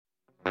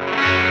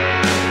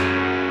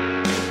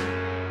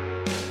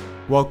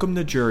Welcome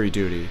to Jury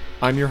Duty.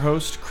 I'm your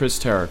host, Chris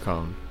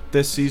Terracone.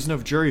 This season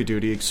of Jury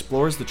Duty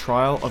explores the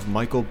trial of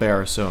Michael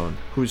Barisone,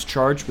 who is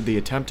charged with the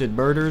attempted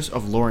murders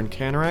of Lauren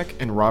Kanarek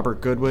and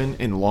Robert Goodwin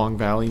in Long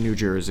Valley, New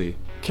Jersey.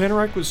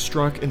 Kanarek was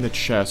struck in the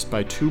chest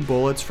by 2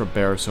 bullets from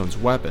Barisone's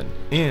weapon,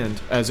 and,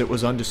 as it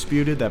was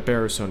undisputed that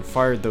Barisone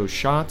fired those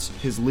shots,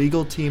 his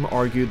legal team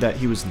argued that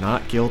he was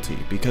not guilty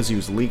because he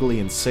was legally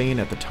insane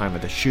at the time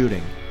of the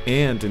shooting,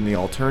 and in the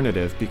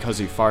alternative because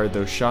he fired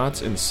those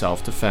shots in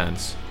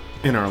self-defense.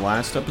 In our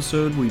last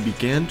episode, we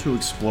began to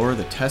explore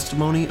the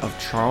testimony of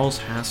Charles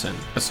Hassan,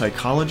 a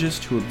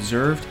psychologist who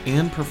observed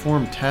and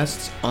performed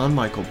tests on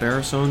Michael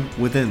Barisone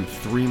within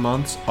 3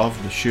 months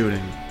of the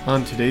shooting.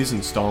 On today's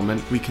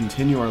installment, we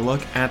continue our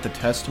look at the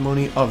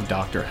testimony of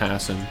Dr.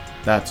 Hassan.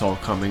 That's all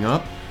coming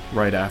up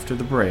right after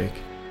the break.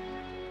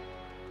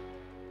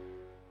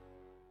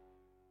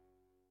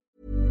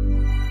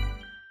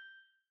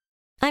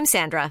 I'm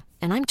Sandra,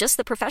 and I'm just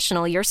the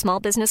professional your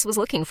small business was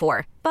looking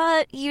for.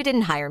 But you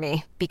didn't hire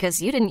me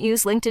because you didn't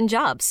use LinkedIn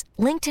Jobs.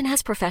 LinkedIn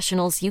has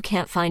professionals you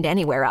can't find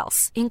anywhere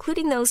else,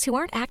 including those who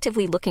aren't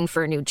actively looking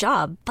for a new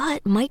job,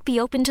 but might be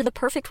open to the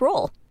perfect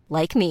role,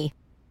 like me.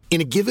 In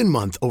a given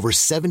month, over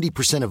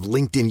 70% of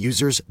LinkedIn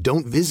users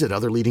don't visit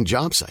other leading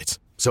job sites.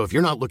 So if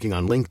you're not looking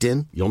on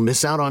LinkedIn, you'll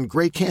miss out on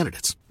great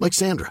candidates like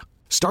Sandra.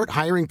 Start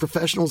hiring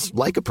professionals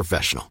like a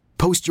professional.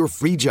 Post your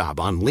free job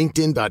on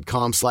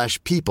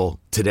linkedin.com/people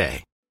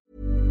today.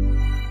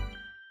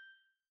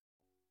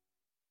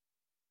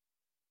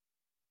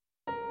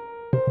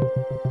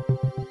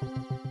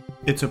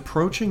 It's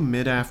approaching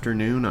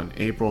mid-afternoon on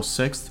April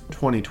 6th,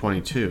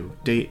 2022,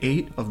 day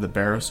 8 of the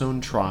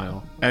Barisone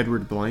trial.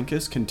 Edward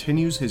Blankus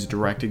continues his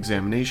direct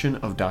examination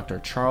of Dr.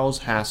 Charles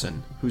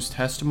Hassan, whose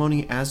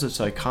testimony as a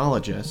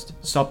psychologist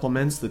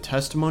supplements the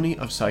testimony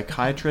of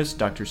psychiatrist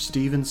Dr.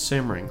 Stephen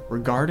Simring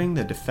regarding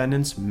the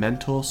defendant's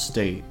mental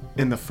state.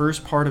 In the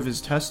first part of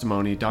his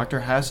testimony, Dr.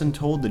 Hassan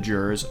told the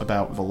jurors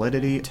about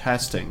validity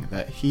testing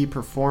that he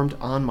performed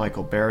on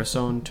Michael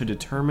Barisone to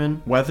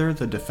determine whether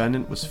the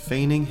defendant was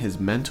feigning his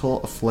mental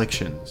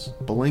afflictions.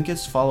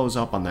 Blankus follows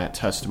up on that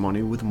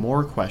testimony with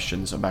more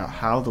questions about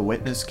how the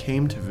witness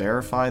came to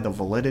verify the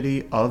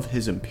validity of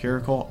his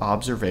empirical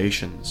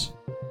observations.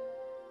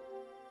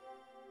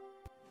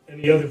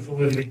 Any other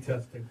validity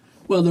testing?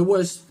 Well, there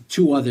was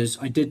 2 others.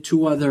 I did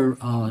 2 other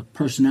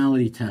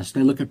personality tests.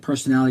 I look at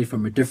personality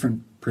from a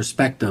different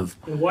perspective.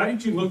 And why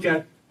did you look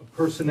at a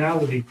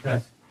personality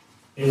test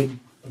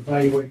in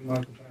evaluating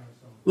Michael Barisone?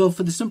 Well,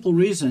 for the simple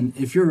reason,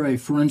 if you're a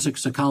forensic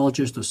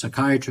psychologist or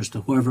psychiatrist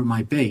or whoever it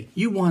might be,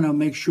 you want to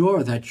make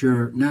sure that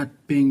you're not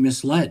being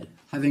misled,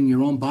 having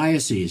your own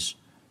biases.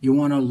 You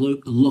want to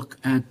look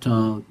at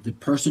the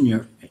person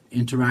you're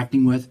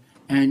interacting with,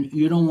 and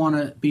you don't want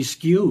to be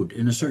skewed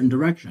in a certain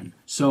direction.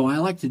 So I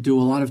like to do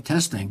a lot of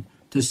testing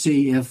to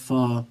see if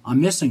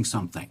I'm missing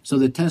something. So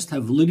the tests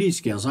have validity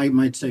scales. I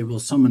might say, well,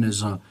 someone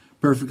is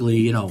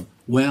perfectly,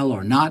 well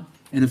or not.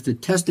 And if the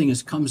testing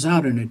comes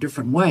out in a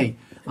different way,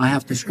 I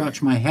have to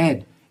scratch my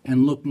head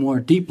and look more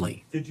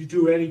deeply. Did you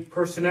do any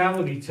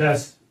personality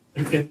tests?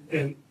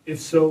 And if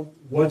so,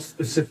 what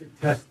specific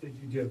tests did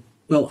you do?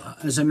 Well,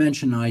 as I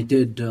mentioned, I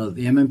did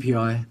the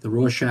MMPI, the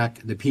Rorschach,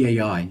 the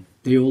PAI.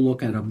 They all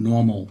look at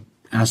abnormal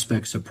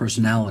aspects of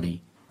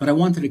personality. But I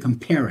wanted to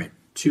compare it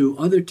to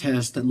other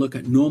tests that look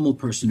at normal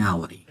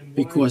personality. And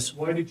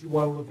why did you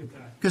want to look at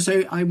that? Because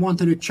I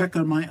wanted to check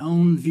on my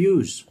own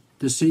views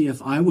to see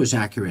if I was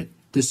accurate,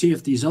 to see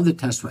if these other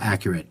tests were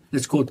accurate.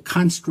 It's called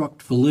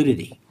construct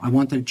validity. I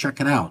wanted to check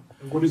it out.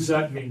 And what does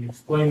that mean?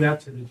 Explain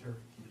that to the jury.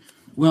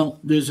 Well,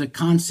 there's a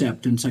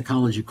concept in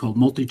psychology called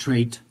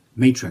multi-trait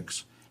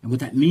matrix. And what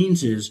that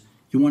means is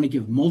you want to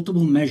give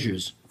multiple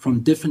measures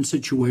from different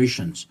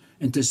situations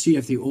and to see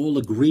if they all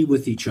agree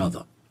with each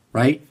other,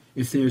 right?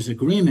 If there's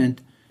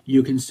agreement,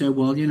 you can say,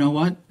 well, you know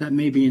what? That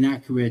may be an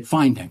accurate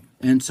finding.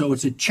 And so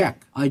it's a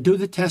check. I do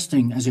the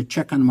testing as a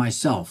check on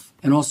myself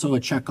and also a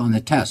check on the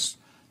tests.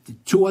 The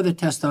 2 other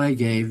tests that I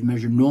gave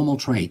measure normal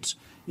traits.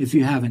 If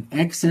you have an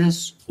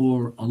excess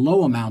or a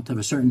low amount of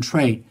a certain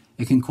trait,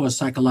 it can cause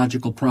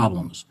psychological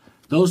problems.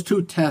 Those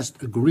 2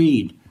 tests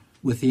agreed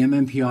with the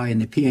MMPI and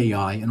the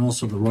PAI and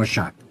also the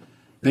Rorschach.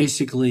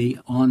 Basically,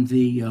 on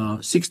the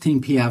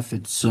 16PF,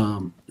 it's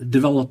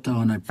developed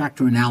on a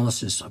factor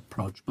analysis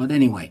approach. But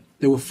anyway,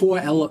 there were 4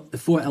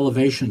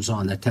 elevations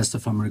on the test,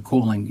 if I'm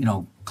recalling,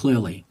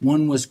 clearly.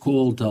 One was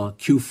called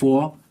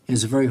Q4,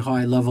 has a very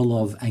high level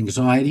of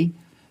anxiety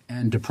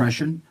and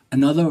depression.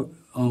 Another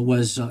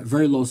was a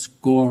very low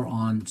score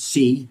on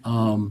C.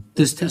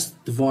 This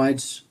test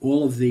divides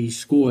all of the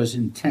scores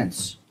in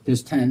tenths.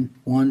 There's 10,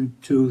 1,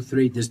 2,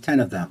 3, there's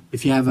 10 of them.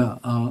 If you have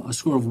a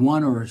score of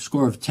 1 or a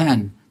score of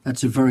 10,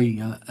 that's a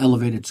very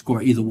elevated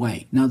score either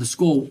way. Now, the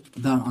score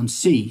down on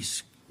C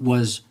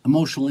was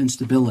emotional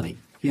instability.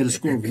 He had a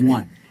score of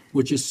 1,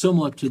 which is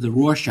similar to the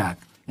Rorschach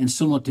and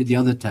similar to the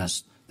other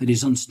tests, that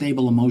he's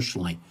unstable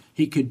emotionally.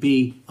 He could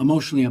be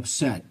emotionally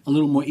upset a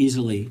little more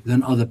easily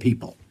than other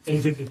people.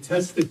 And did the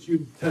tests that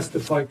you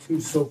testified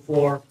to so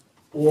far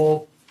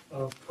all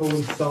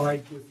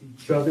coincide with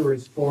each other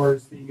as far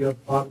as the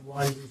bottom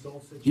line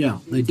results that you Yeah,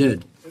 see? they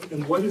did.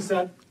 And what does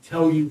that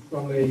tell you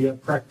from a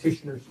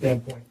practitioner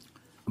standpoint?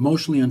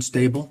 Emotionally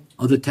unstable.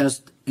 Other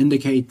tests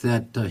indicate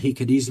that he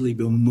could easily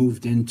be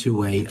moved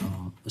into a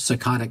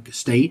psychotic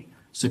state.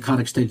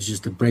 Psychotic state is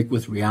just a break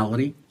with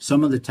reality.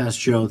 Some of the tests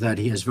show that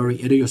he has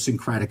very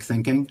idiosyncratic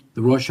thinking.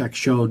 The Rorschach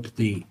showed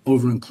the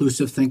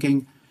over-inclusive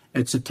thinking.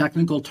 It's a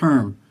technical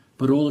term,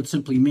 but all it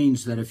simply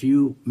means that if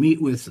you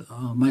meet with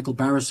Michael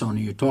Barisone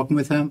and you're talking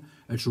with him,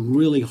 it's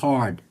really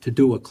hard to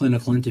do a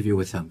clinical interview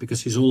with him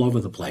because he's all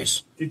over the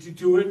place. Did you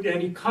do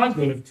any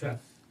cognitive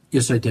tests?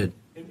 Yes, I did.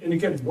 And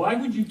again, why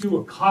would you do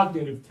a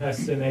cognitive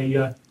test in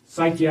a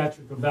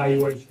psychiatric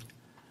evaluation?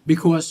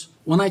 Because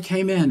when I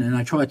came in and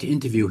I tried to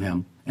interview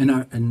him,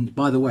 and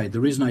by the way, the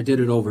reason I did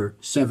it over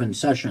 7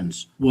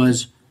 sessions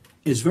was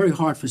it's very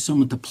hard for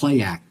someone to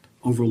play act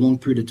over a long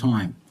period of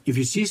time. If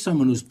you see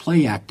someone who's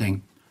play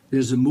acting,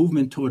 there's a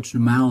movement towards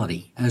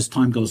normality as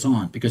time goes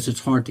on because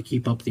it's hard to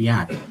keep up the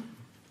act.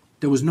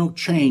 There was no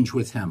change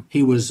with him.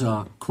 He was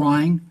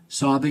crying,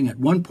 sobbing. At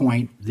one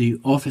point, the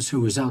officer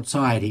who was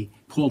outside, he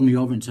pulled me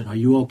over and said, "Are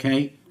you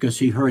okay?" Because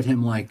he heard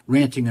him like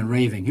ranting and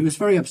raving. He was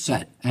very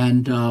upset.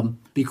 And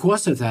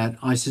because of that,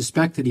 I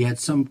suspected he had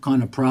some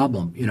kind of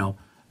problem,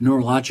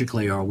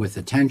 neurologically or with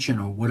attention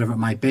or whatever it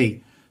might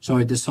be. So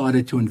I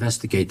decided to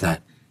investigate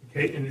that.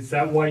 Okay, and is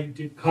that why you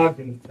did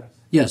cognitive tests?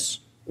 Yes.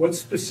 What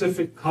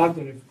specific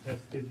cognitive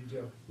test did you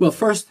do? Well,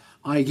 first,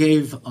 I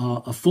gave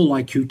a full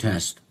IQ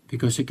test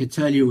because it could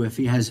tell you if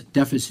he has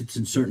deficits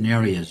in certain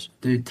areas.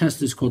 The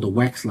test is called the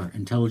Wechsler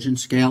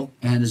Intelligence Scale,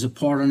 and there's a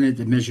part on it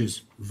that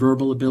measures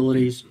verbal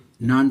abilities,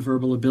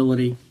 nonverbal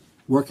ability,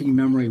 working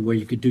memory, where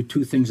you could do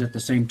 2 things at the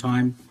same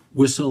time,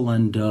 whistle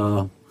and,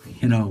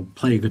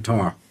 play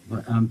guitar.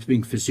 I'm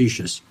being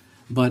facetious.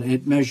 But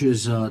it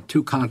measures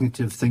 2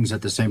 cognitive things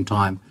at the same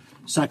time,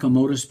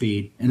 psychomotor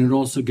speed, and it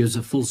also gives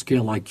a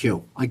full-scale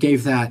IQ. I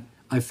gave that.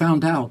 I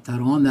found out that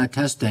on that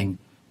testing,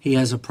 he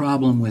has a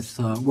problem with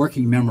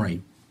working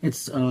memory.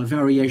 It's a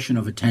variation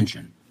of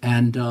attention.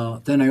 And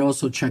then I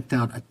also checked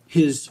out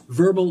his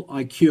verbal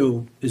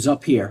IQ is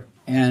up here,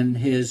 and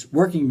his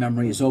working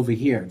memory is over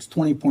here. It's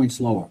 20 points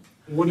lower.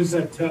 What does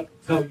that tell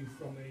you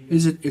from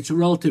a... It's a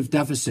relative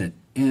deficit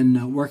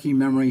in working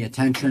memory,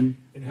 attention.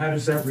 And how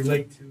does that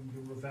relate to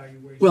your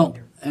evaluation? Well,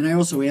 here? and I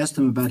also asked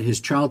him about his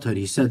childhood.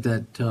 He said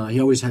that he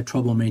always had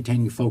trouble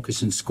maintaining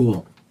focus in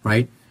school,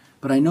 right?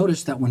 But I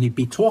noticed that when he'd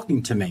be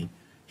talking to me,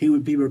 he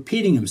would be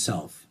repeating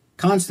himself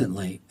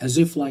constantly, as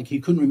if like he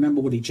couldn't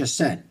remember what he just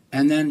said.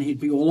 And then he'd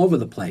be all over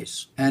the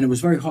place. And it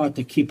was very hard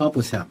to keep up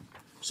with him.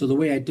 So the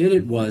way I did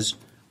it was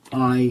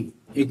I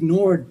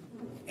ignored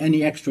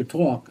any extra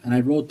talk and I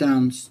wrote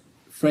down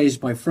phrase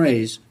by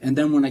phrase. And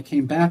then when I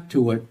came back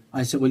to it,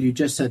 I said, well, you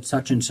just said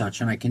such and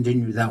such. And I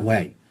continued that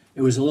way.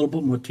 It was a little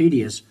bit more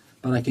tedious,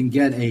 but I can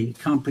get a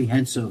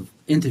comprehensive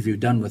interview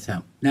done with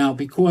him. Now,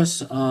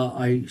 because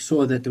I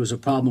saw that there was a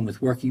problem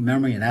with working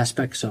memory and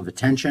aspects of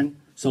attention,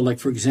 so like,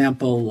 for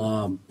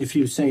example, if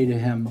you say to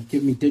him,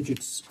 give me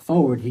digits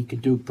forward, he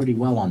could do pretty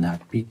well on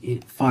that,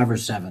 5 or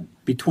 7,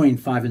 between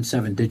 5 and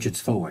 7 digits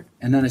forward.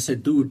 And then I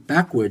said, do it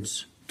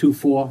backwards, 2,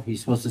 4,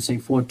 he's supposed to say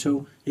 4,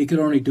 2. He could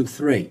only do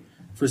 3.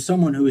 For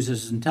someone who is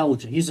as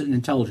intelligent, he's an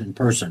intelligent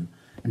person,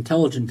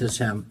 intelligent as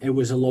him, it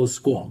was a low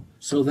score.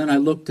 So then I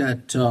looked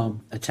at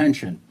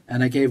attention,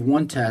 and I gave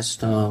one test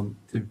to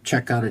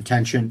check out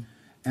attention,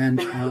 and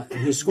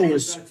his score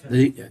was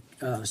the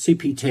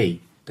CPT,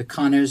 the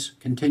Connors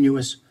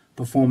Continuous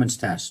Performance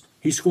Test.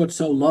 He scored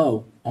so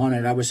low on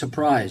it, I was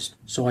surprised.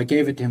 So I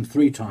gave it to him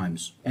 3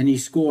 times, and he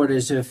scored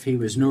as if he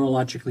was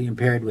neurologically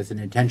impaired with an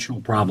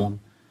attentional problem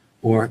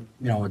or,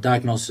 a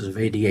diagnosis of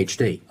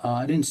ADHD.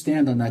 I didn't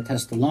stand on that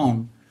test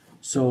alone,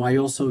 so I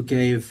also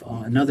gave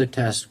another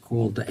test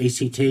called the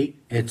ACT.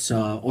 It's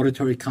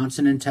auditory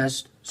consonant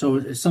test. So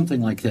it's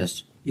something like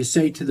this. You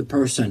say to the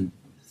person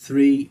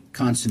 3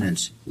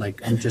 consonants,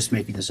 like I'm just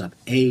making this up,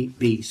 A,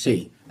 B,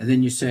 C. And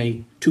then you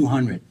say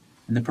 200,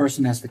 and the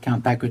person has to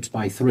count backwards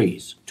by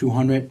 3s.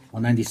 200,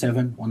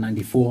 197,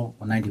 194,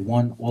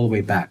 191, all the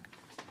way back.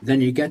 Then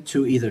you get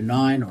to either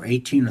 9 or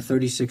 18 or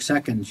 36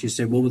 seconds. You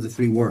say, what were the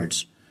 3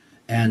 words?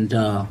 And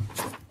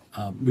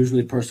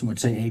usually the person would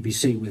say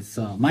ABC. With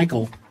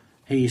Michael,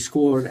 he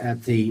scored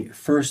at the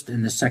 1st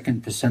and the 2nd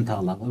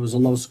percentile level. It was a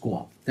low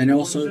score. Then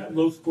also, what does that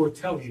low score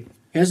tell you?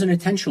 He has an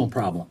attentional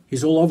problem.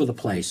 He's all over the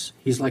place.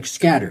 He's like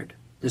scattered.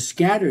 The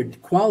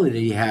scattered quality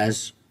he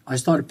has, I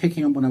started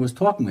picking up when I was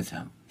talking with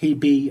him. He'd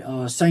be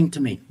saying to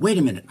me, wait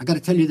a minute, I got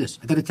to tell you this,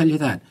 I got to tell you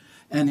that.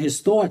 And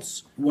his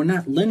thoughts were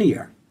not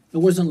linear. It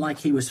wasn't like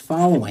he was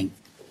following,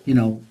 in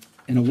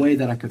a way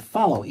that I could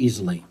follow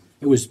easily.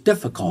 It was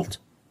difficult,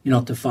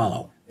 to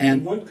follow.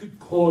 And what could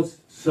cause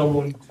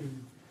someone to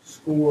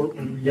score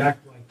and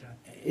react like that?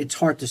 It's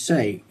hard to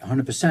say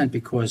 100%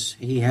 because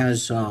he had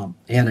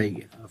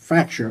a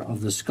fracture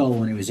of the skull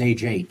when he was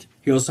age 8.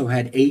 He also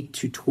had 8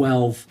 to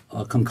 12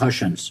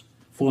 concussions,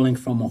 falling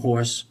from a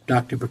horse.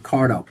 Dr.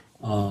 Picardo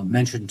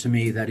mentioned to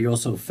me that he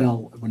also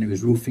fell when he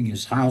was roofing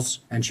his house,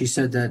 and she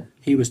said that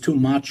he was too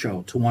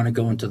macho to want to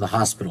go into the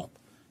hospital.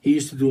 He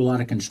used to do a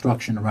lot of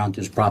construction around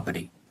his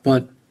property.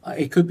 But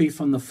it could be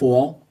from the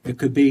fall. It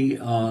could be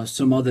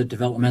some other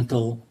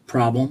developmental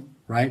problem,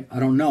 right? I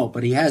don't know,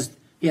 but he has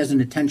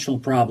an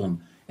attentional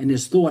problem, and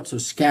his thoughts are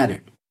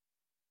scattered.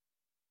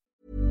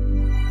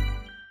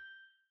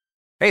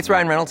 Hey, it's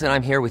Ryan Reynolds, and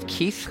I'm here with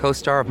Keith,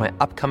 co-star of my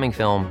upcoming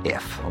film,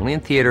 If, only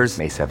in theaters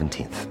May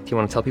 17th. Do you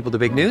want to tell people the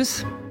big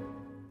news?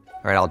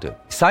 All right, I'll do it.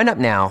 Sign up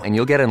now and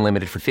you'll get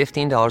unlimited for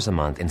 $15 a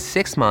month and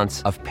 6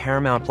 months of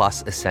Paramount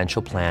Plus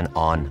Essential Plan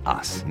on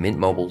us.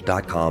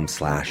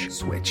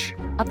 MintMobile.com/switch.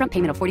 Upfront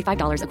payment of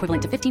 $45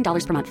 equivalent to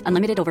 $15 per month.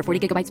 Unlimited over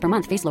 40 gigabytes per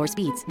month. Face lower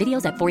speeds.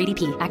 Videos at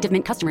 480p. Active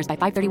Mint customers by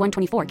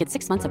 531.24 get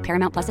 6 months of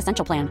Paramount Plus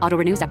Essential Plan. Auto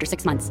renews after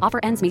 6 months. Offer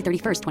ends May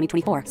 31st,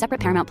 2024. Separate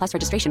Paramount Plus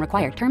registration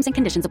required. Terms and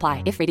conditions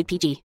apply if rated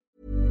PG.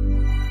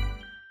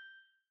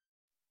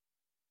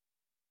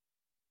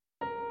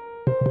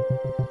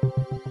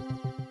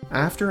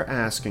 After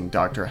asking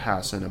Dr.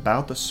 Hassan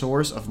about the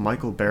source of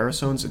Michael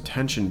Barisone's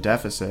attention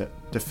deficit,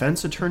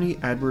 defense attorney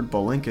Edward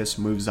Bolinkis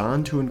moves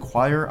on to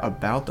inquire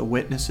about the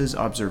witness's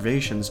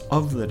observations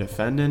of the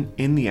defendant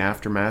in the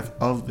aftermath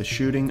of the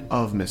shooting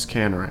of Miss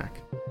Canarak.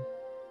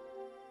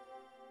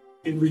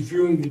 In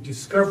reviewing the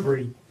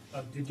discovery,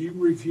 did you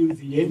review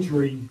the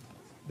injury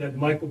that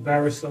Michael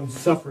Barisone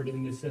suffered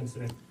in this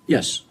incident?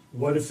 Yes.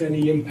 What, if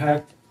any,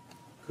 impact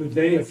could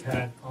they have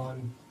had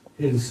on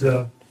his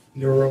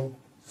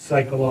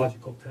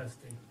neuropsychological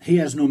testing? He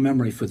has no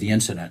memory for the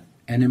incident.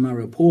 And in my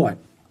report,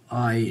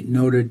 I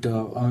noted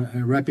a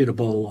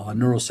reputable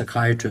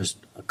neuropsychiatrist,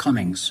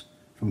 Cummings,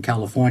 from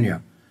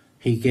California.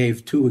 He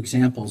gave 2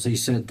 examples. He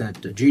said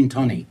that Gene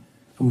Tunney,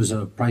 who was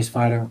a prize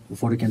fighter who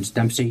fought against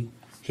Dempsey,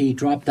 he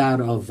dropped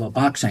out of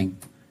boxing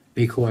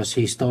because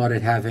he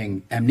started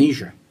having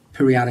amnesia,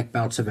 periodic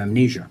bouts of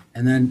amnesia.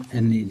 And then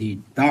the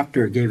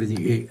doctor gave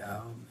an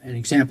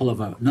example of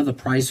another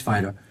prize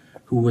fighter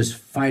who was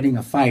fighting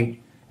a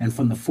fight, and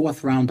from the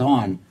 4th round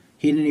on,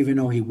 he didn't even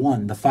know he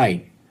won the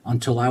fight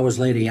until hours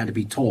later he had to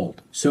be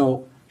told.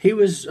 So he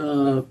was,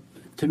 to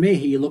me,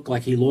 he looked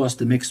like he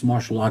lost a mixed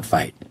martial art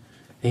fight.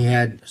 He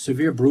had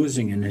severe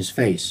bruising in his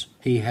face.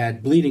 He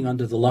had bleeding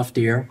under the left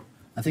ear,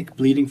 I think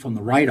bleeding from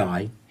the right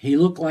eye. He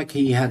looked like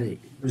he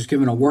was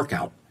given a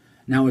workout.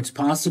 Now, it's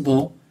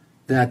possible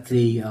that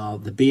the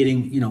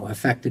beating,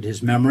 affected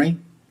his memory.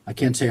 I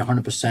can't say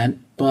 100%,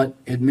 but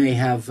it may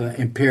have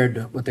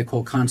impaired what they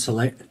call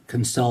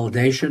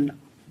consolidation.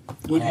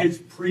 Would his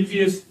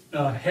previous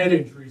head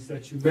injuries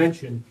that you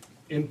mentioned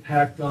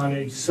have an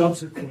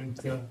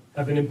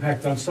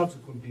impact on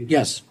subsequent beatings?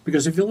 Yes,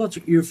 because if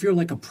you're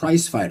like a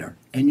prize fighter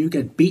and you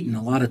get beaten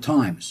a lot of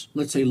times,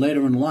 let's say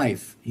later in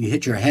life you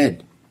hit your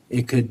head,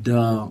 it could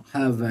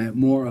have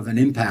more of an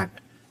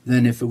impact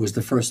than if it was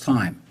the first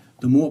time.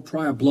 The more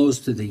prior blows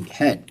to the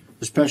head,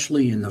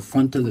 especially in the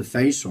front of the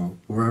face or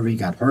wherever he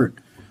got hurt,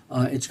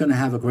 it's going to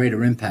have a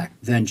greater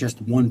impact than just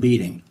one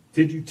beating.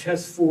 Did you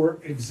test for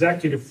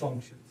executive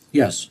functions?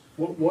 Yes.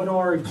 What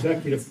are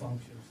executive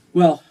functions?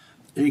 Well,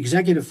 the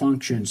executive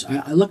functions,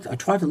 I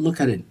tried to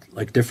look at it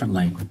like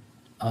differently.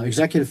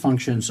 Executive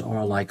functions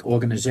are like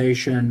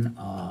organization,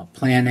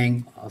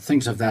 planning,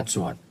 things of that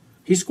sort.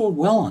 He scored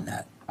well on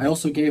that. I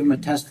also gave him a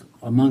test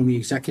among the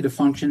executive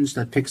functions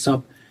that picks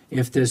up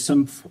if there's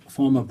some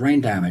form of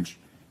brain damage,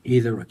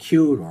 either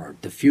acute or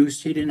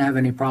diffuse. He didn't have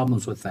any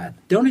problems with that.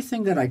 The only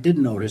thing that I did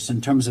notice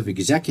in terms of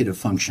executive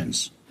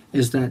functions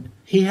is that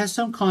he has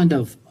some kind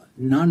of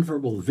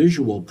nonverbal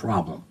visual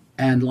problem.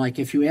 And like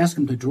if you ask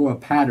him to draw a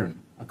pattern,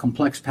 a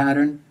complex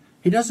pattern,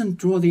 he doesn't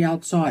draw the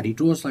outside. He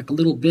draws like a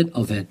little bit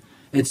of it.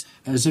 It's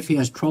as if he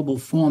has trouble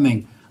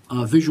forming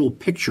a visual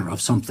picture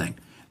of something.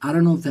 I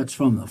don't know if that's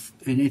and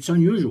it's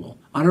unusual.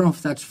 I don't know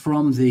if that's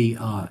from the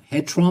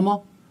head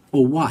trauma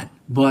or what,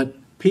 but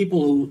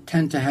people who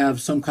tend to have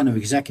some kind of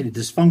executive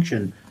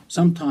dysfunction,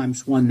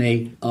 sometimes when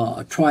they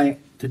try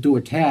to do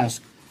a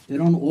task, they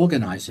don't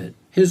organize it.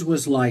 His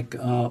was like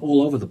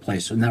all over the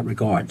place in that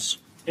regards.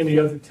 Any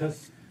other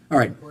tests? All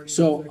right.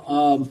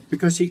 So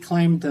because he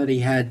claimed that he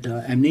had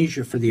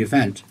amnesia for the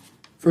event,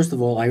 first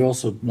of all, I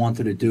also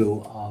wanted to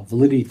do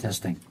validity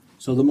testing.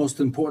 So the most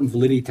important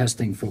validity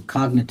testing for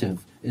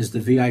cognitive is the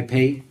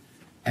VIP,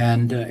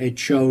 and it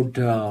showed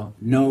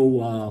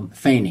no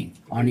feigning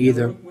on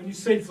either. When you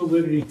say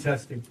validity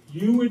testing,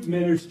 you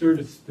administered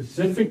a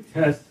specific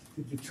test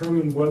to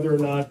determine whether or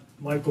not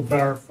Michael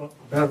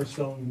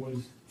Barisone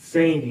was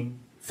faking,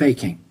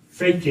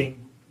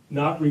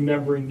 not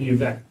remembering the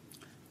event.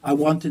 I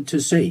wanted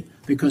to see,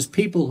 because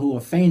people who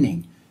are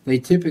feigning, they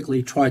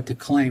typically try to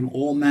claim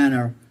all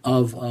manner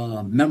of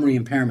memory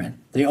impairment.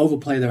 They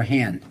overplay their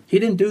hand. He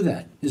didn't do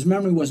that. His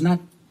memory was not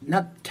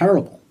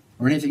terrible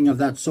or anything of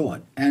that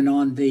sort. And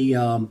on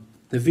the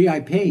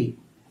VIP,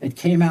 it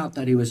came out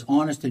that he was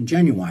honest and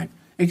genuine.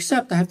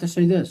 Except, I have to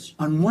say this,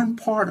 on one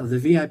part of the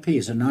VIP,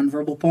 is a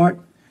nonverbal part,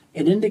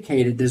 it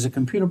indicated there's a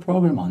computer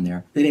program on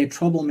there that he had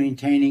trouble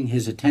maintaining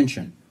his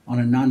attention on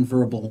the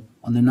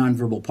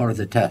nonverbal part of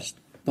the test.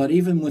 But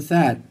even with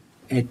that,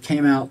 it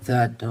came out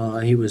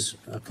that he was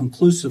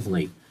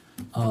conclusively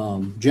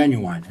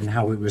genuine in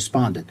how he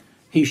responded.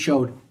 He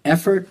showed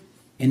effort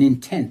and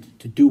intent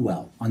to do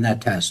well on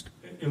that test.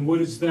 And what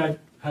does that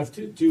have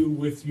to do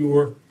with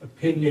your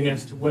opinion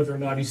as to whether or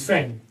not he's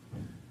feigning?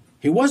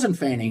 He wasn't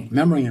feigning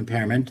memory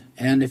impairment,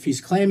 and if he's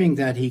claiming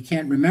that he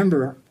can't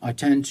remember, I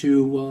tend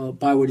to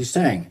buy what he's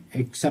saying,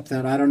 except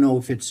that I don't know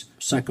if it's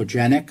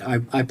psychogenic.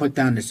 I put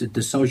down as a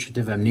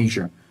dissociative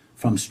amnesia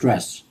from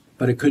stress,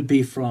 but it could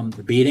be from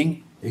the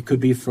beating, it could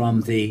be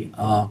from the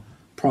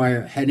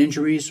prior head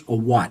injuries,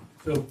 or what.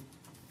 So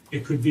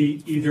it could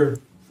be either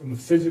from a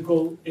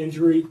physical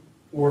injury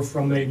or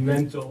from a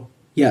mental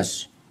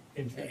Yes.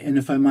 injury. And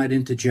if I might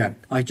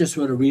interject, I just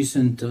read a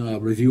recent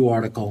review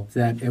article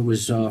that it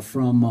was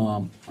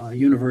from a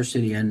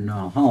university in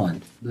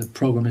Holland. The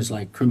program is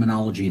like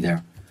criminology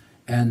there.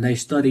 And they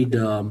studied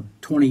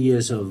 20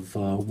 years of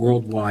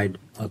worldwide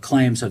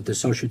claims of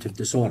dissociative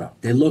disorder.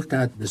 They looked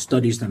at the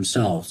studies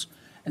themselves.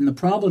 And the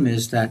problem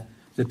is that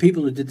the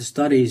people who did the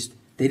studies,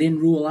 they didn't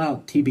rule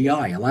out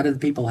TBI. A lot of the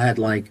people had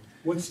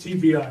What's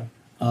TBI?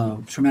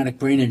 Traumatic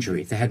brain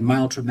injury. They had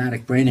mild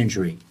traumatic brain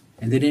injury.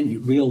 And they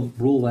didn't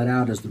rule that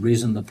out as the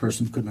reason the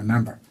person couldn't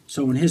remember.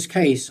 So in his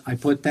case, I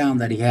put down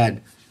that he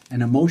had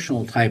an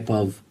emotional type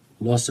of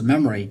loss of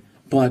memory,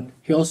 but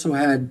he also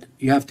had,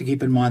 you have to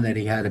keep in mind that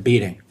he had a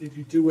beating. Did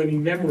you do any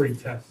memory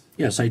tests?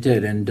 Yes, I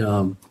did. And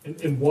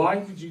why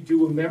did you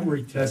do a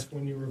memory test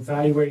when you were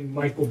evaluating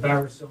Michael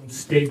Barisone's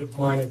state of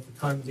mind at the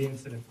time of the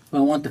incident?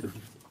 well,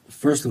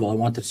 first of all, I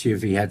wanted to see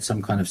if he had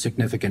some kind of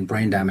significant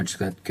brain damage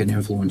that can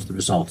influence the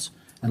results.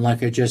 And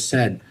like I just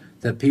said,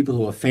 that people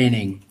who are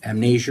feigning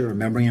amnesia or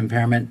memory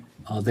impairment,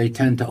 they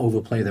tend to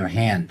overplay their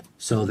hand.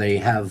 So they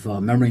have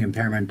memory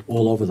impairment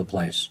all over the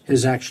place.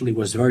 His actually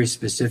was very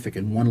specific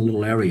in one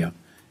little area,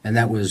 and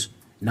that was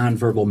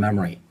nonverbal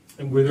memory.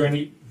 And were there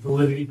any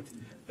validity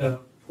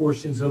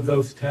portions of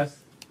those tests?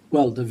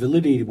 Well, the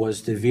validity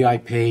was the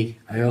VIP.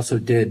 I also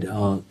did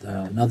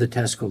another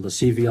test called the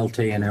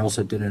CVLT, and I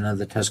also did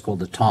another test called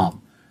the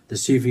TOM. The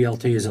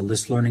CVLT is a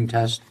list learning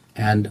test,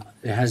 and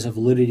it has a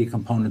validity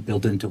component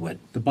built into it.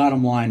 The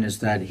bottom line is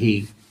that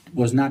he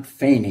was not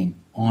feigning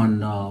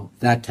on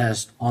that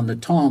test. On the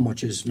TOM,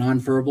 which is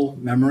nonverbal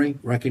memory,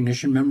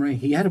 recognition memory,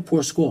 he had a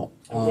poor score.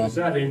 What does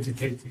that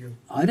indicate to you?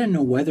 I didn't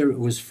know whether it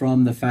was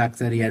from the fact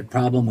that he had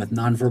problem with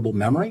nonverbal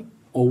memory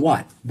or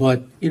what.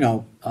 But,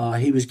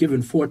 he was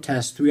given 4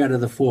 tests. 3 out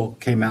of the 4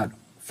 came out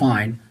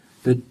fine.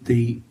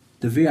 The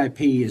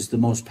VIP is the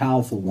most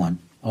powerful one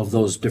of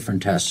those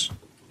different tests.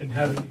 And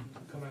how did he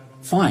come out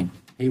on Fine.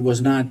 He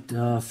was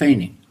not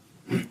feigning.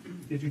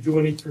 Did you do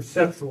any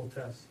perceptual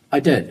tests?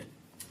 I did.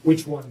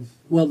 Which ones?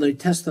 Well, the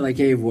tests that I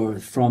gave were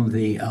from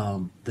the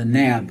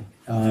NAB.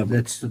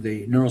 That's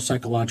the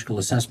Neuropsychological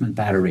Assessment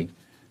Battery.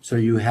 So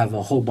you have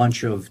a whole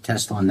bunch of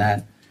tests on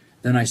that.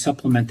 Then I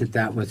supplemented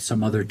that with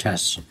some other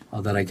tests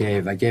that I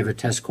gave. I gave a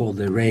test called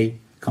the Ray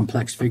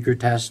Complex Figure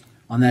Test.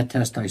 On that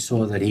test, I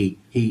saw that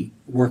he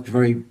worked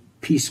very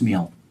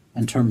piecemeal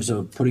in terms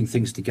of putting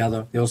things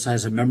together. He also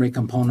has a memory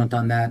component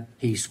on that.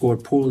 He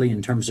scored poorly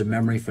in terms of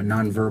memory for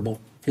nonverbal.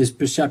 His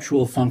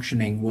perceptual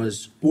functioning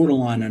was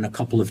borderline in a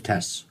couple of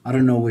tests. I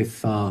don't know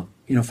if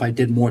I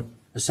did more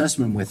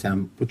assessment with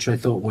him, which I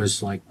thought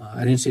was I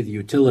didn't see the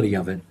utility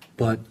of it,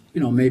 but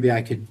maybe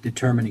I could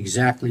determine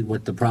exactly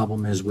what the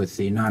problem is with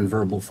the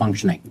nonverbal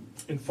functioning.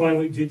 And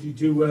finally, did you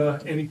do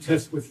any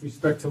tests with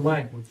respect to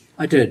language?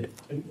 I did.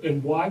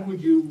 And why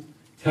would you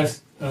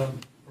test or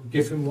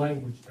give him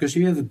language? Because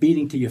you have a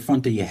beating to your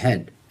front of your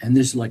head, and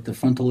this is like the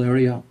frontal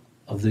area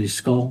of the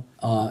skull.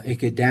 It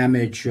could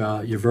damage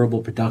your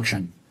verbal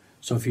production.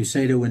 So if you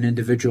say to an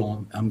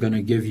individual, I'm going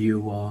to give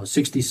you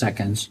 60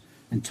 seconds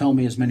and tell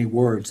me as many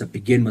words that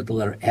begin with the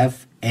letter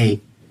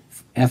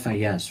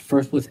F-A-S,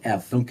 first with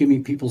F. Don't give me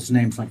people's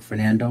names like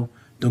Fernando.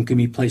 Don't give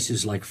me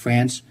places like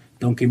France.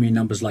 Don't give me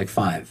numbers like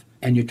 5.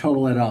 And you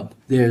total it up.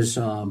 There's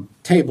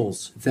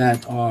tables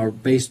that are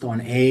based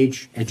on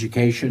age,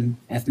 education,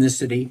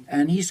 ethnicity,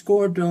 and he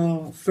scored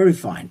very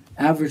fine.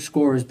 Average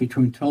score is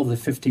between 12 to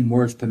 15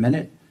 words per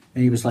minute,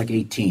 and he was like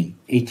 18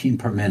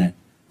 per minute.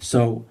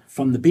 So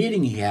from the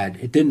beating he had,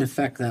 it didn't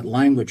affect that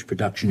language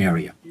production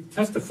area. You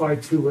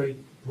testified to a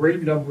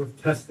great number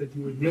of tests that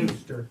you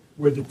administer.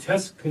 Were the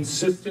tests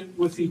consistent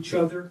with each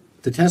other?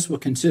 The tests were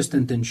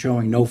consistent in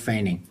showing no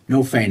feigning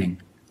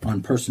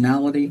on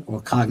personality or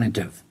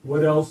cognitive.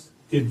 What else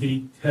did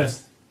the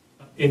test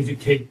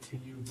indicate to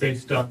you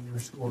based on your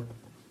score?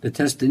 The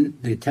test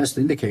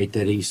indicate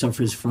that he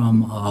suffers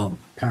from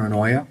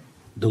paranoia,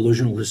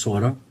 delusional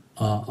disorder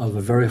of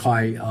a very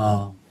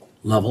high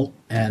level,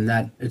 and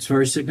that it's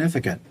very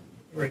significant.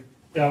 Right.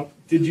 Now,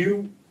 did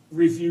you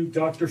review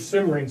Dr.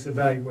 Simmering's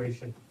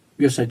evaluation?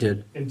 Yes, I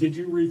did. And did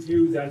you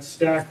review that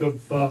stack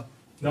of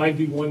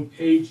 91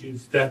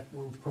 pages that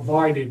were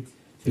provided?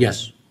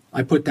 Yes.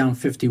 I put down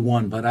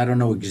 51, but I don't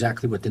know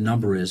exactly what the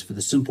number is for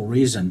the simple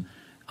reason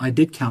I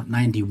did count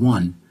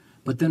 91,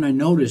 but then I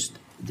noticed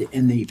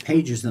in the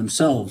pages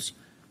themselves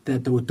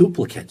that there were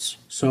duplicates.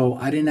 So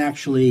I didn't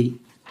actually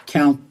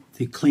count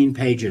the clean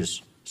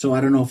pages. So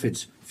I don't know if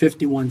it's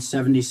 51,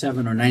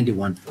 77, or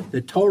 91.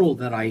 The total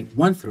that I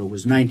went through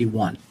was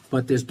 91,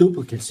 but there's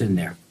duplicates in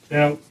there.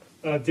 Now,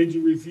 did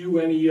you review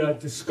any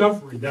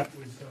discovery that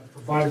was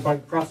provided by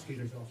the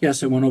prosecutor's office?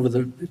 Yes, I went over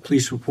the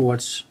police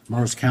reports,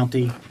 Morris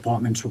County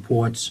Department's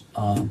reports,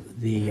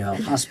 the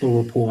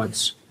hospital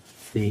reports,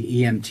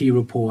 the EMT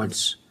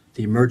reports,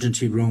 the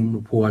emergency room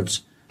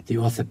reports, the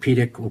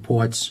orthopedic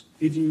reports.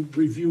 Did you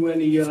review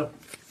any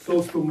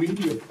social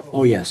media posts?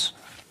 Oh, yes.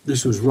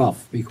 This was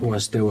rough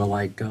because there were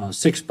like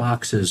 6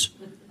 boxes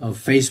of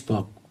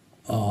Facebook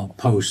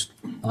posts,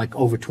 like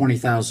over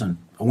 20,000.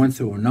 I went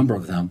through a number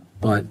of them,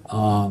 but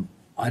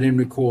I didn't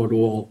record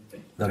all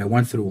that I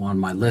went through on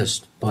my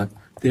list. But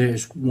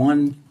there's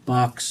one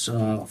box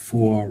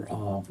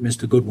for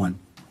Mr. Goodwin.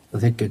 I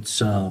think it's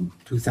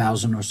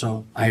 2,000 or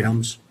so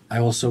items. I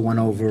also went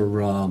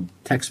over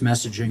text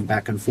messaging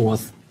back and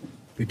forth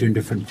between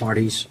different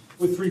parties.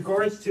 With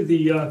regards to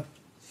the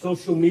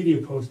social media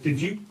posts,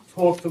 did you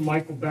talk to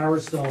Michael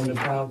Barisone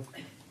about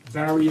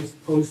various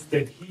posts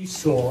that he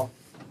saw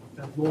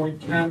that Lauren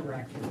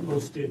Canarac had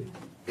posted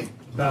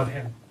about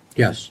him?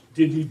 Yes.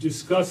 Did you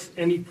discuss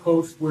any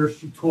posts where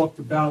she talked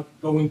about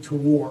going to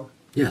war?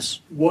 Yes.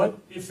 What,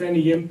 if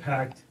any,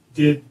 impact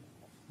did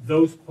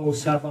those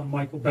posts have on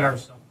Michael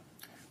Barisone?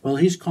 Well,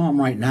 he's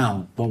calm right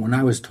now, but when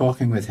I was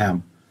talking with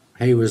him,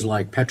 he was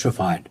like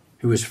petrified.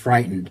 He was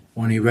frightened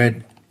when he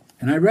read,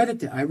 and I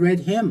read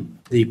him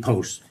the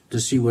post to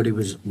see what it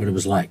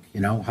was like,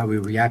 how he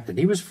reacted.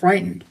 He was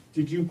frightened.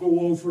 Did you go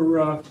over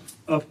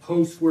a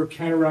post where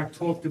Canarac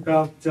talked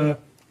about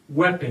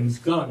weapons,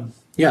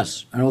 guns?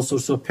 Yes, I also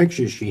saw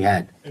pictures she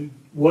had. And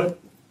what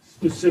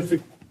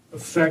specific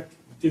effect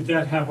did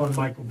that have on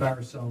Michael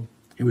Barisone?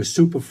 He was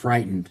super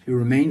frightened. He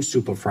remained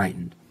super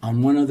frightened.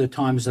 On one of the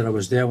times that I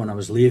was there when I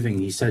was leaving,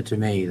 he said to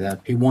me that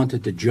he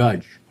wanted the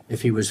judge,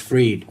 if he was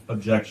freed.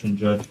 Objection,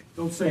 Judge.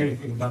 Don't say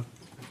anything about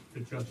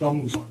the judge. I'll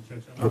move on,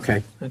 Judge.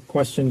 Okay.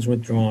 Question's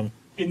withdrawn.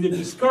 In the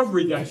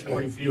discovery that you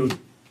reviewed,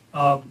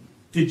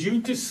 did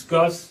you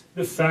discuss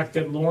the fact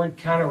that Lauren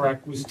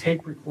Canarac was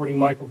tape recording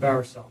Michael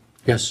Barisone?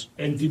 Yes.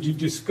 And did you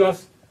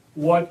discuss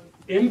what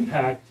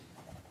impact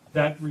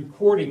that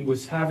recording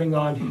was having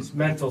on his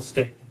mental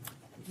state?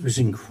 He was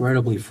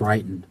incredibly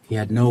frightened. He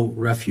had no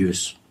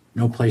refuge,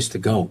 no place to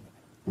go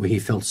where he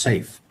felt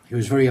safe. He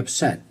was very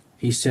upset.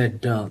 He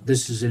said,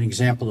 this is an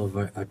example of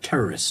a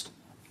terrorist,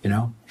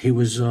 He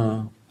was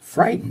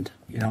frightened,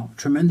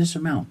 tremendous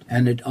amount.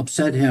 And it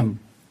upset him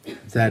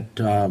that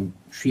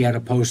she had a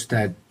post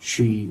that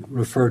she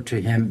referred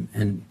to him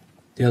and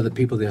the other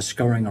people there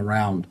scurrying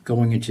around,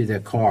 going into their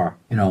car,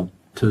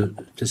 to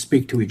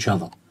speak to each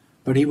other.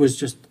 But he was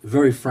just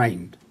very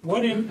frightened.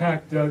 What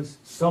impact does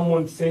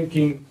someone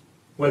thinking,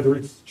 whether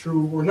it's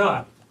true or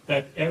not,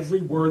 that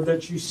every word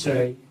that you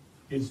say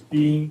is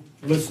being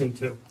listened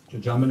to?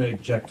 Judge, I'm going to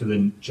object to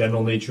the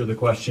general nature of the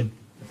question.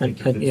 I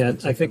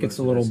think it's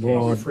a little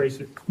broad.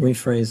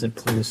 Rephrase it,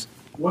 please.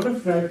 What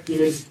effect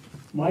is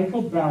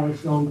Michael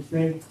Barisone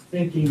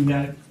thinking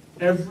that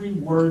every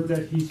word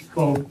that he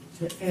spoke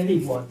to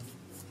anyone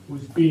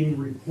was being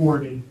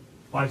recorded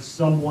by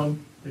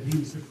someone that he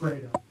was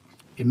afraid of?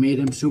 It made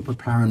him super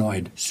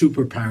paranoid,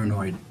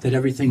 that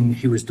everything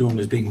he was doing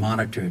was being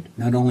monitored.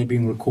 Not only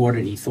being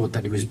recorded, he thought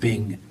that he was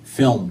being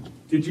filmed.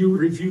 Did you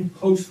review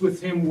posts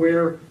with him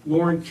where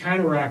Lauren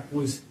Canarac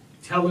was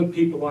telling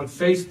people on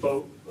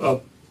Facebook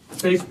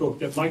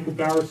that Michael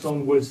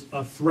Barisone was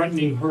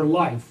threatening her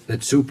life?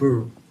 That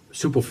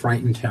super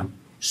frightened him,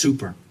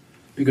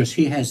 because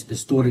he has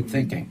distorted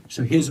thinking.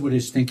 So here's what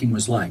his thinking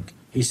was like.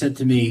 He said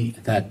to me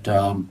that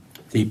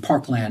the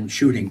Parkland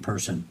shooting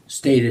person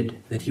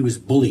stated that he was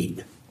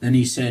bullied. Then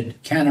he said,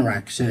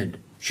 Canarac said,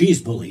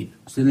 she's bullied.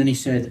 So then he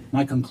said,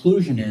 my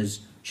conclusion is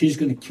she's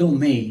going to kill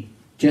me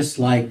just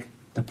like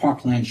the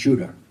Parkland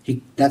shooter.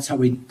 That's how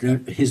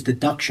his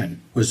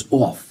deduction was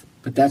off.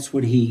 But that's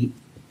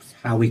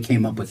how he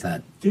came up with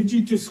that. Did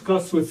you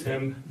discuss with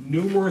him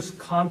numerous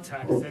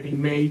contacts that he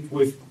made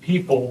with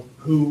people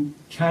who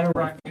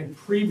Canarac had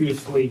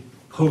previously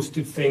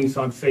posted things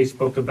on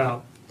Facebook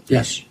about?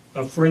 Yes.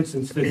 For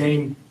instance, the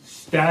name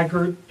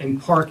Staggart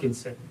and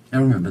Parkinson. I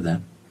remember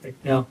that.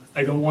 Now,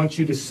 I don't want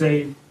you to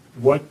say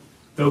what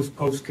those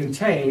posts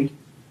contained,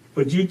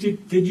 but did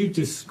you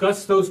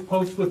discuss those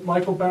posts with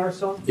Michael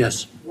Barisone?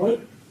 Yes.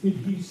 What did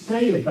he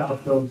say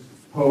about those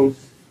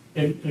posts,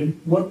 and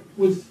what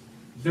was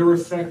their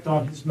effect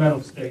on his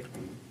mental state?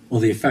 Well,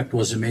 the effect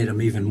was it made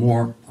him even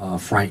more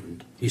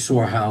frightened. He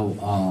saw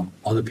how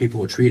other people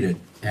were treated,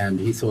 and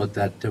he thought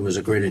that there was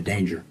a greater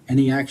danger. And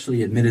he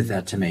actually admitted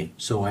that to me.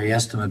 So I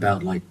asked him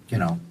about,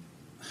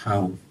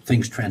 how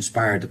things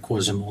transpired to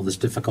cause him all this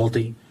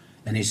difficulty.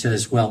 And he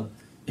says, well,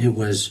 it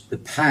was the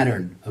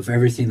pattern of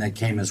everything that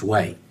came his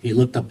way. He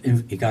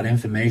got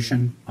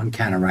information on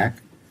Canarac,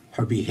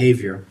 her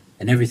behavior,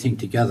 and everything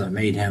together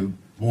made him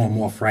more and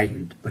more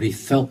frightened. But he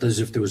felt as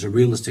if there was a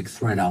realistic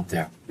threat out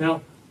there.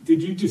 Now,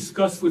 Did you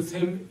discuss with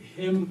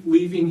him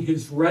leaving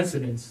his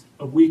residence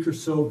a week or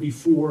so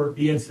before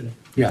the incident?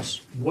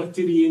 Yes. What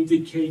did he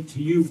indicate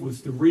to you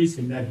was the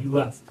reason that he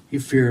left? He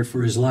feared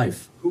for his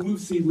life. Who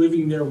was he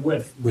living there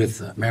with?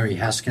 With Mary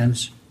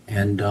Haskins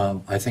and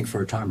I think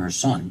for a time her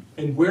son.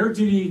 And where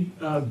did he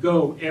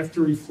go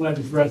after he fled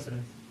his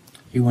residence?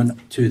 He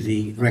went to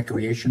the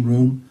recreation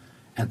room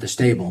at the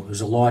stable. It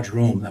was a large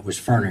room that was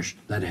furnished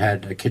that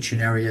had a kitchen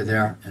area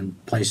there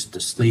and place to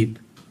sleep,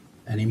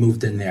 and he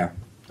moved in there.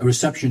 A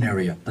reception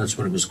area, that's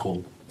what it was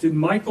called. Did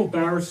Michael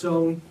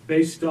Barisone,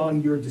 based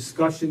on your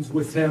discussions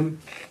with him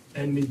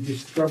and the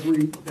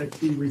discovery that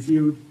he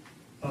reviewed,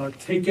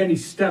 take any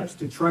steps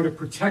to try to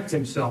protect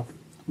himself?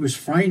 He was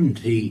frightened.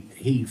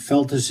 He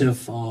felt as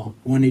if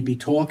when he'd be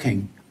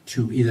talking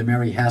to either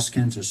Mary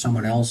Haskins or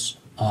someone else,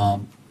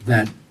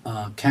 that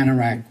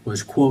Canarak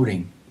was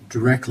quoting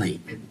directly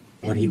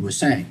what he was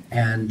saying.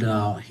 And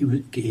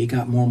he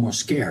got more and more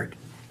scared,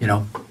 you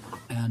know.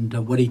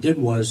 And what he did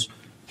was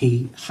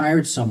he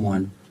hired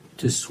someone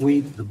to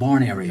sweep the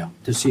barn area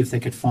to see if they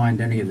could find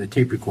any of the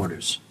tape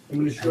recorders. I'm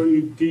going to show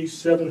you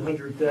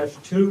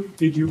D700-2.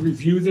 Did you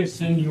review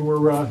this in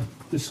your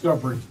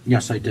discovery?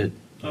 Yes, I did.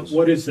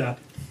 What is that?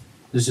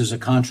 This is a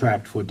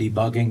contract for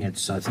debugging.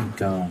 It's, I think,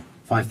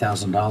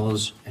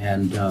 $5,000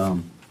 and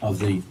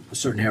of a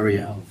certain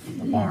area of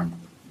the barn.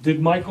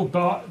 Did Michael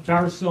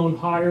Barisone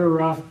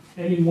hire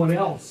anyone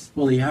else?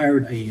 Well, he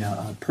hired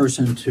a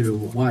person to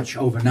watch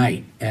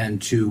overnight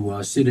and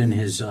to sit in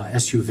his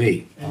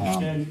SUV.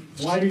 And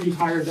why did he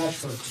hire that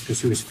person?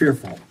 Because he was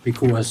fearful.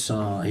 Because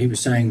he was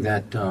saying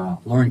that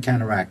Lauren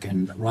Canarak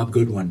and Rob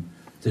Goodwin,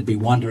 they'd be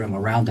wandering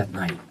around at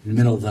night, in the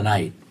middle of the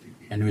night.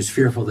 And he was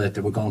fearful that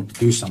they were going to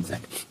do something.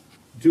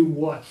 Do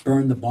what?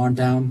 Burn the barn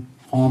down,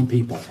 harm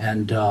people.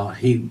 And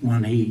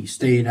when he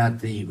stayed at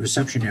the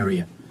reception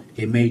area,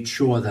 he made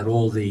sure that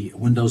all the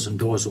windows and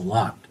doors were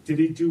locked. Did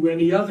he do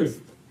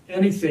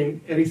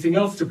anything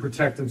else to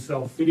protect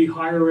himself? Did he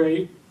hire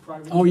a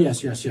private? Oh,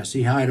 yes.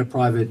 He hired a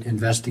private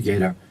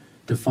investigator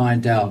to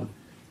find out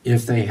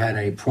if they had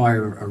a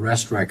prior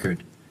arrest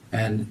record,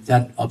 and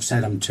that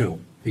upset him too,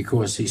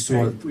 because he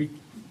saw... We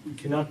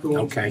cannot go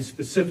into the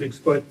specifics,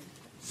 but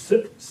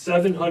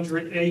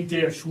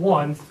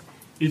 700A-1,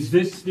 is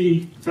this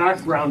the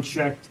background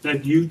check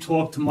that you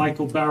talked to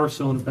Michael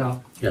Barisone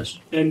about? Yes.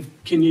 And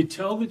can you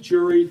tell the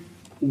jury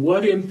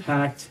what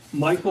impact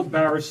Michael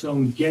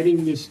Barisone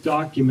getting this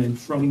document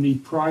from the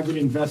private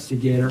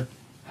investigator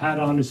had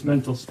on his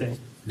mental state?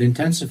 It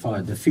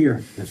intensified the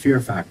fear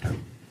factor.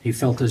 He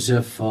felt as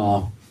if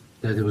that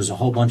there was a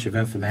whole bunch of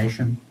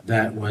information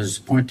that was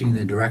pointing in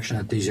the direction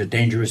that these are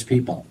dangerous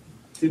people.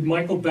 Did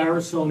Michael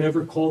Barisone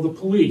ever call the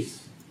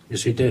police?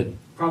 Yes, he did.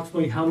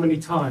 Approximately how many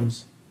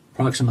times?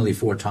 Approximately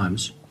 4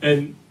 times.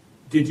 And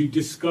did you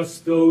discuss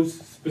those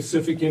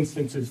specific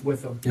instances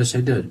with him? Yes,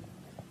 I did.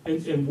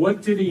 And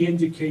what did he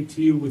indicate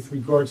to you with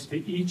regards to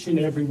each and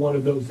every one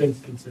of those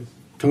instances?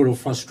 Total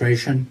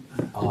frustration.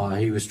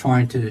 He was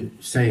trying to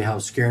say how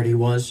scared he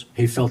was.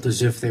 He felt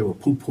as if they were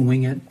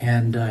poo-pooing it,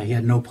 and he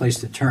had no place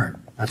to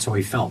turn. That's how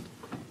he felt.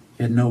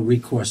 He had no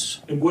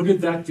recourse. And what did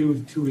that do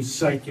to his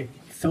psychic?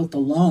 He felt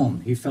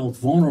alone. He felt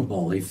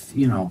vulnerable. He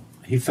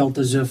felt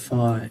as if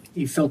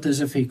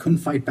he couldn't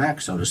fight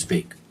back, so to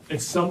speak.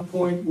 At some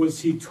point,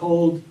 was he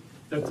told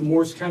that the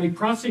Morris County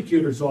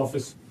Prosecutor's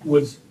Office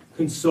was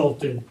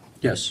consulted?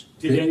 Yes.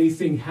 Did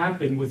anything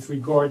happen with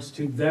regards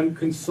to them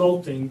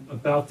consulting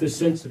about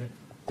this incident,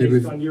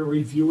 based on your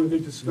review of the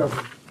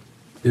discovery?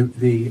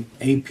 The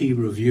AP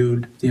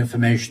reviewed the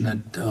information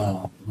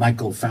that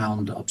Michael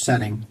found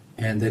upsetting,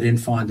 and they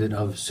didn't find it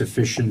of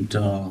sufficient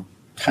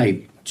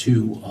type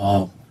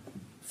to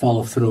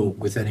follow through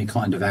with any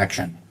kind of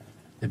action.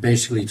 They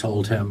basically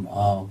told him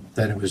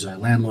that it was a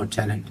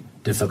landlord-tenant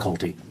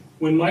difficulty.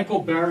 When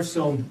Michael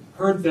Barisone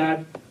heard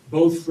that,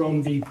 both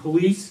from the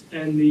police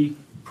and the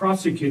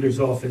prosecutor's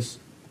office,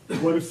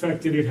 what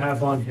effect did it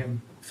have on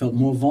him? Felt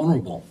more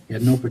vulnerable. He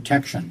had no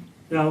protection.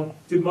 Now,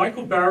 did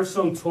Michael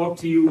Barisone talk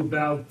to you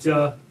about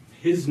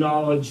his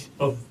knowledge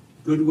of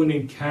Goodwin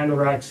and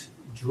Canarak's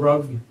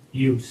drug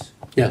use?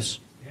 Yes.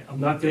 I'm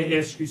not going to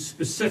ask you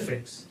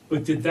specifics,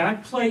 but did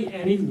that play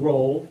any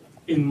role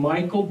in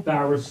Michael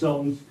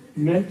Barisone's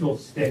mental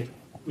state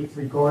with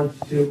regards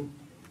to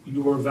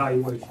your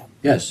evaluation?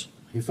 Yes.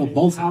 He felt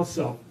both. How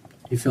so?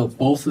 He felt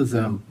both of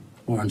them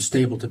were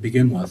unstable to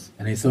begin with,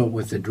 and he thought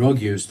with the drug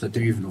use that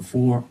they're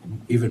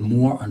even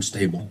more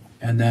unstable.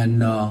 And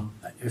then,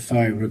 if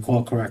I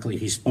recall correctly,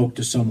 he spoke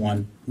to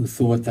someone who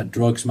thought that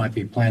drugs might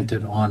be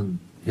planted on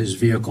his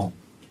vehicle,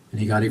 and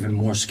he got even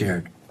more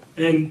scared.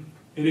 And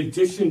in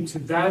addition to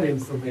that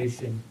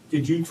information,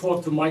 did you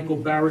talk to Michael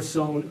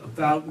Barisone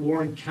about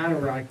Lauren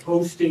Canarak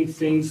posting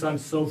things on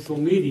social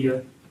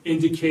media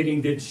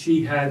indicating that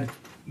she had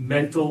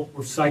mental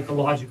or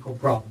psychological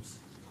problems?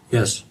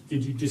 Yes.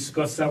 Did you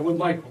discuss that with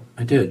Michael?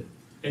 I did.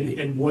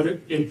 And what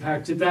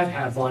impact did that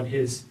have on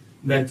his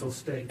mental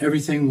state?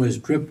 Everything was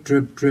drip,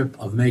 drip, drip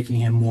of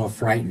making him more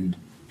frightened.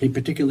 He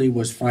particularly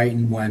was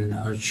frightened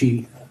when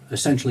she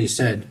essentially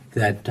said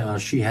that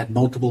she had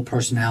multiple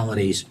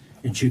personalities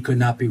and she could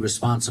not be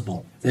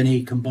responsible. Then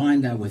he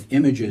combined that with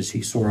images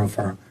he saw of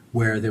her,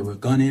 where there were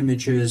gun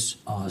images,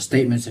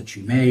 statements that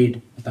she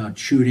made about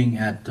shooting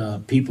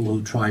at people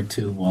who tried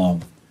to...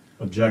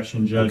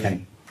 Objection, Judge.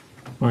 Okay.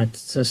 All right,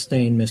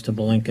 sustained, Mr.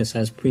 Belinkus,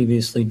 as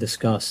previously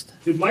discussed.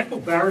 Did Michael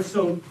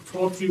Barisone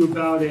talk to you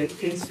about an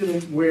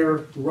incident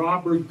where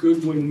Robert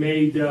Goodwin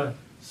made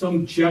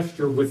some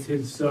gesture with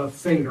his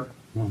finger?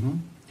 Mm-hmm.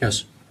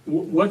 Yes.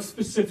 What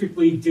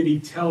specifically did he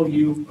tell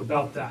you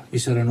about that? He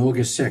said on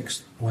August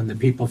 6th, when the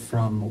people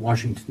from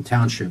Washington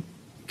Township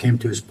came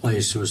to his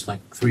place, there was like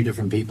 3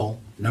 different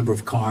people, a number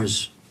of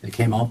cars that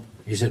came up.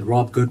 He said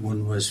Rob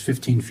Goodwin was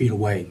 15 feet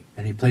away,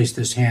 and he placed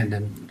his hand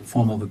in the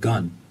form of a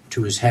gun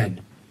to his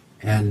head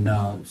and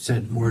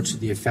said words to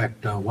the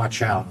effect,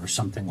 watch out, or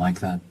something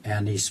like that.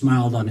 And he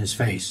smiled on his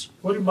face.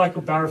 What did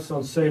Michael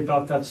Barisone say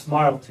about that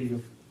smile to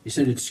you? He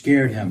said it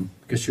scared him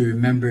because he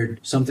remembered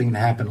something that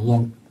happened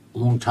a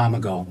long time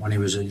ago when he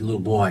was a little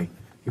boy.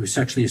 He was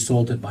sexually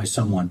assaulted by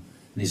someone.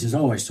 And he says,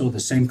 I saw the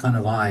same kind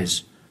of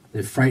eyes,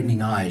 the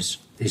frightening eyes.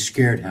 They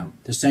scared him.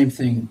 The same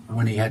thing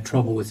when he had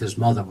trouble with his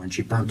mother when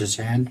she burnt his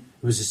hand.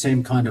 It was the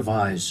same kind of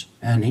eyes,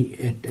 and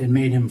it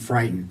made him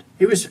frightened.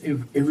 It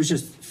was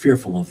just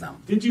fearful of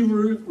them. Did you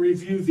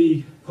review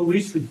the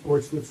police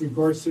reports with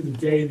regards to the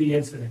day of the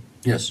incident?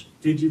 Yes.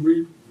 Did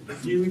you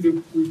review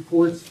the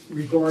reports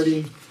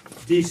regarding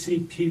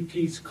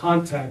DCPP's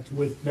contact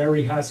with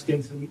Mary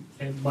Haskins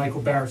and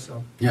Michael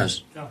Barisone?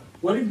 Yes. Now,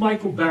 what did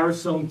Michael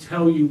Barisone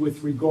tell you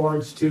with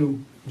regards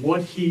to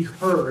what he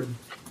heard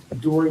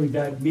during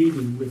that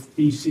meeting with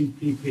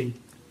DCPP?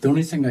 The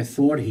only thing I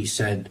thought he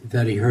said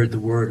that he heard the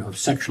word of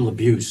sexual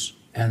abuse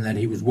and that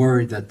he was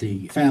worried that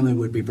the family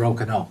would be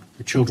broken up,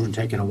 the children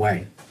taken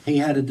away. He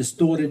had a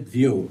distorted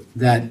view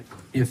that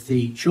if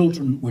the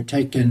children were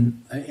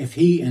taken, if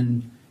he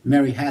and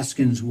Mary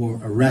Haskins were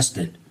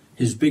arrested,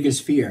 his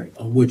biggest fear,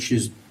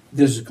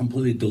 this is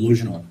completely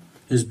delusional.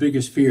 His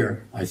biggest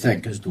fear, I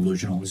think, is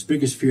delusional. His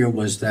biggest fear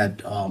was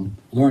that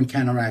Lauren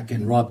Canarak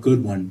and Rob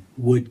Goodwin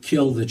would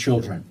kill the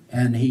children.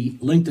 And he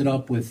linked it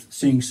up with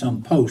seeing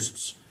some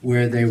posts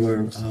where they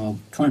were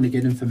trying to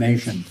get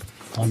information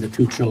on the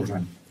 2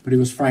 children. But he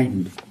was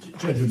frightened.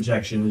 Judge,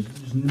 objection.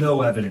 There's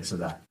no evidence of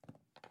that.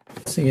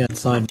 See you at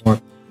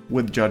sidebar.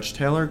 With Judge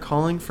Taylor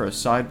calling for a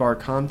sidebar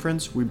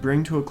conference, we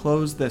bring to a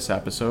close this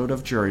episode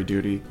of Jury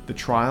Duty, the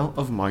trial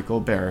of Michael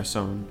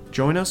Barisone.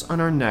 Join us on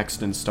our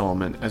next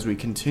installment as we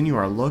continue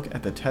our look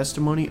at the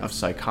testimony of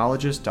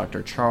psychologist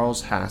Dr.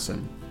 Charles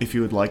Hassan. If you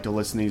would like to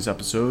listen to these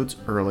episodes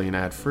early and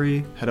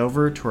ad-free, head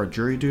over to our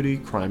Jury Duty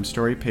Crime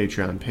Story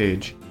Patreon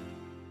page.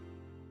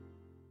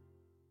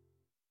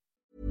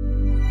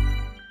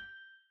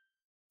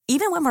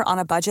 Even when we're on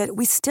a budget,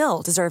 we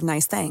still deserve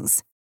nice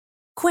things.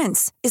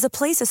 Quince is a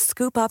place to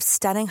scoop up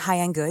stunning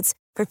high-end goods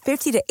for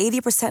 50 to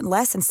 80%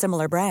 less than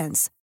similar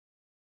brands.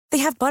 They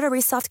have buttery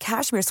soft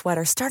cashmere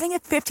sweaters starting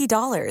at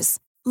 $50,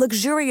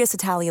 luxurious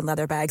Italian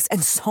leather bags,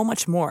 and so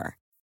much more.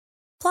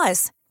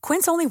 Plus,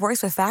 Quince only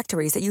works with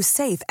factories that use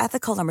safe,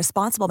 ethical, and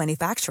responsible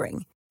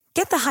manufacturing.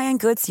 Get the high-end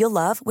goods you'll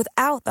love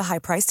without the high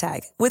price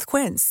tag with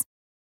Quince.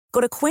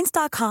 Go to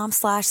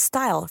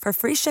quince.com/style for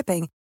free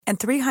shipping and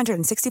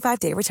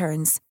 365-day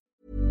returns.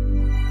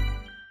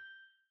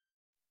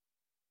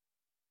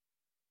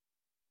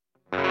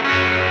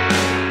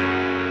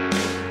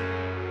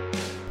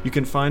 You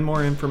can find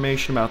more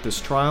information about this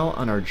trial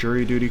on our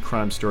Jury Duty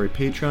Crime Story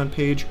Patreon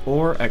page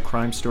or at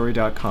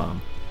crimestory.com.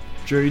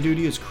 Jury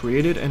Duty is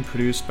created and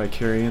produced by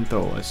Carrie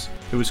Antholis.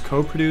 It was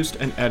co-produced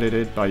and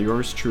edited by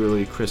yours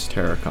truly, Chris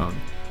Terracone.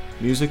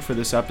 Music for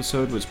this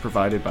episode was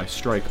provided by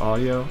Strike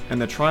Audio,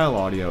 and the trial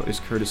audio is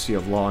courtesy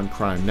of Law and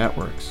Crime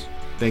Networks.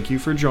 Thank you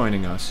for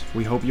joining us.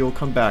 We hope you will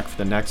come back for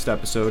the next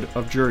episode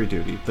of Jury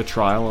Duty, the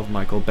trial of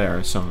Michael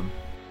Barisone.